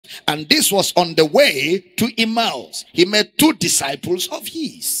And this was on the way to Emmaus. He met two disciples of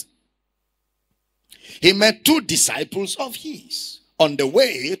his. He met two disciples of his on the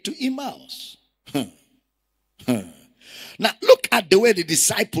way to Emmaus. Now, look at the way the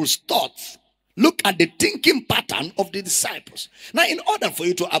disciples thought. Look at the thinking pattern of the disciples. Now, in order for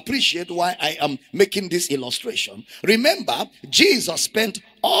you to appreciate why I am making this illustration, remember, Jesus spent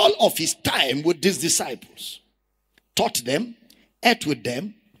all of his time with these disciples. Taught them, ate with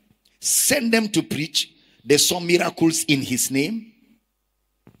them, sent them to preach. They saw miracles in his name.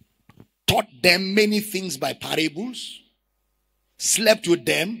 Taught them many things by parables. Slept with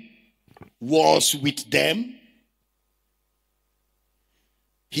them. Was with them.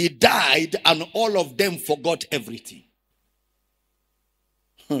 He died and all of them forgot everything.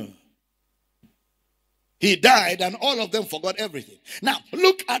 He died and all of them forgot everything. Now,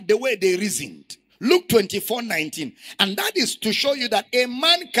 look at the way they reasoned. Luke 24:19. And that is to show you that a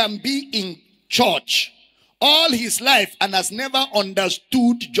man can be in church all his life and has never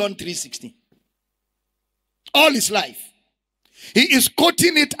understood John 3:16. All his life. He is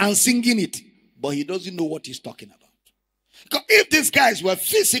quoting it and singing it, but he doesn't know what he's talking about. Because if these guys were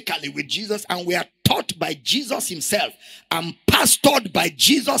physically with Jesus and were taught by Jesus himself and pastored by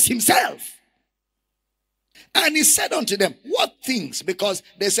Jesus himself, and he said unto them, what things? Because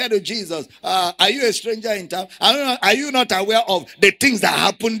they said to Jesus, are you a stranger in town? Are you not aware of the things that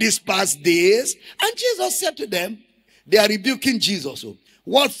happened these past days? And Jesus said to them, they are rebuking Jesus. So,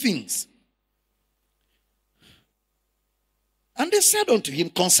 what things? And they said unto him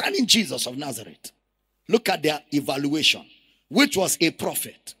concerning Jesus of Nazareth. Look at their evaluation. Which was a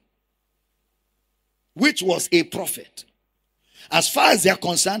prophet. Which was a prophet. As far as they are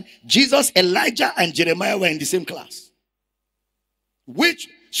concerned, Jesus, Elijah, and Jeremiah were in the same class.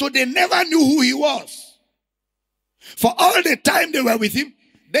 So they never knew who he was. For all the time they were with him,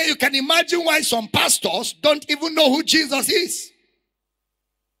 then you can imagine why some pastors don't even know who Jesus is.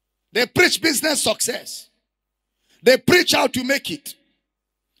 They preach business success. They preach how to make it.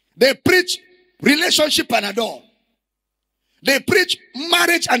 They preach relationship Panadol. They preach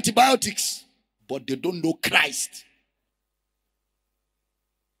marriage antibiotics. But they don't know Christ.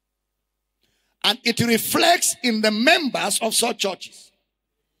 And it reflects in the members of such churches.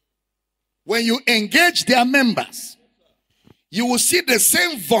 When you engage their members, you will see the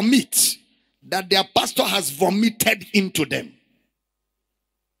same vomit that their pastor has vomited into them.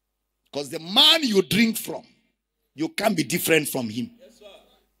 Because the man you drink from, you can't be different from him.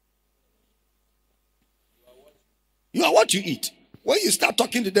 You are what you eat. When you start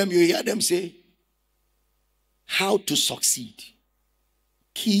talking to them, you hear them say, how to succeed.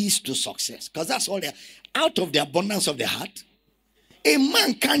 Keys to success. Because that's all they are. Out of the abundance of the heart, a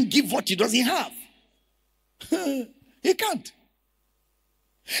man can't give what he doesn't have. He can't.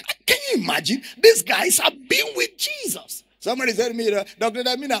 Can you imagine? These guys have been with Jesus. Somebody said to me, Dr.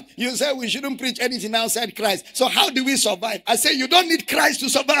 Damina, you said we shouldn't preach anything outside Christ. So how do we survive? I say you don't need Christ to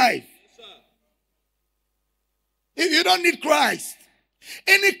survive. If you don't need Christ,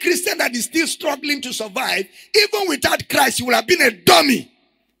 any Christian that is still struggling to survive, even without Christ, you will have been a dummy.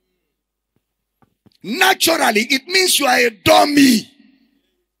 Naturally, it means you are a dummy.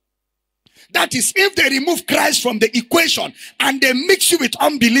 That is, if they remove Christ from the equation and they mix you with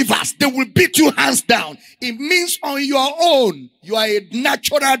unbelievers, they will beat you hands down. It means on your own, you are a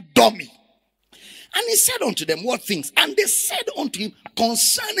natural dummy. And he said unto them, what things? And they said unto him,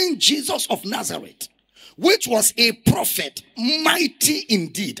 concerning Jesus of Nazareth, which was a prophet, mighty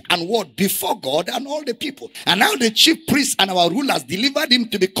indeed, and what? Before God and all the people. And now the chief priests and our rulers delivered him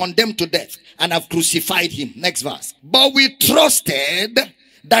to be condemned to death and have crucified him. Next verse. But we trusted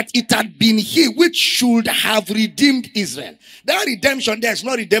that it had been he which should have redeemed Israel. That redemption, there is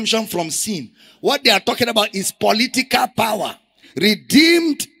no redemption from sin. What they are talking about is political power.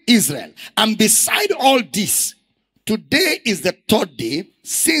 Redeemed Israel. And beside all this, today is the third day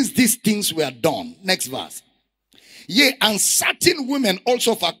since these things were done. Next verse. Yea, and certain women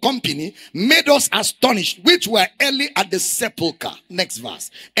also of our company made us astonished, which were early at the sepulchre. Next verse.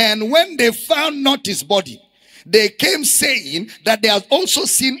 And when they found not his body, they came saying that they had also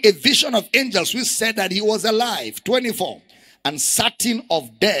seen a vision of angels which said that he was alive. 24. And certain of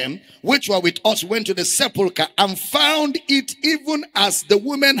them which were with us went to the sepulchre and found it even as the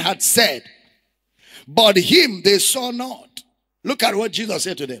women had said. But him they saw not. Look at what Jesus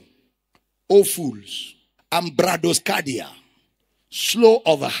said to them. O fools, and bradoscardia, slow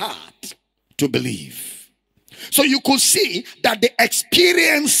of heart to believe. So you could see that the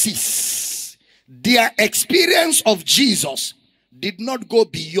experiences, their experience of Jesus did not go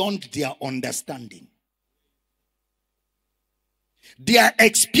beyond their understanding. Their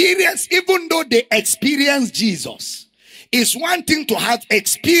experience, even though they experienced Jesus, is one thing to have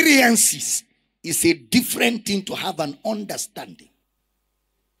experiences. It's a different thing to have an understanding.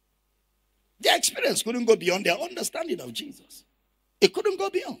 Their experience couldn't go beyond their understanding of Jesus. It couldn't go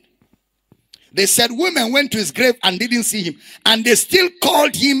beyond. They said women went to his grave and didn't see him. And they still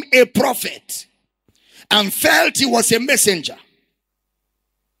called him a prophet. And felt he was a messenger.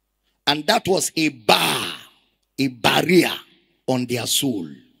 And that was a bar, a barrier on their soul.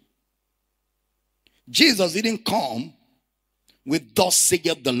 Jesus didn't come with thus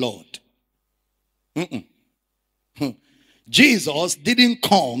saith the Lord. Jesus didn't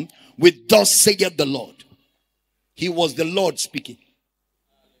come with thus saith the Lord. He was the Lord speaking.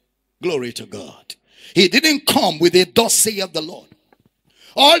 Glory to God. He didn't come with a thus saith the Lord.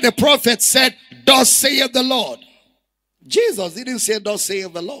 All the prophets said, thus saith the Lord. Jesus didn't say thus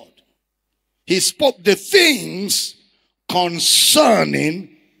saith the Lord. He spoke the things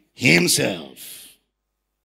concerning himself.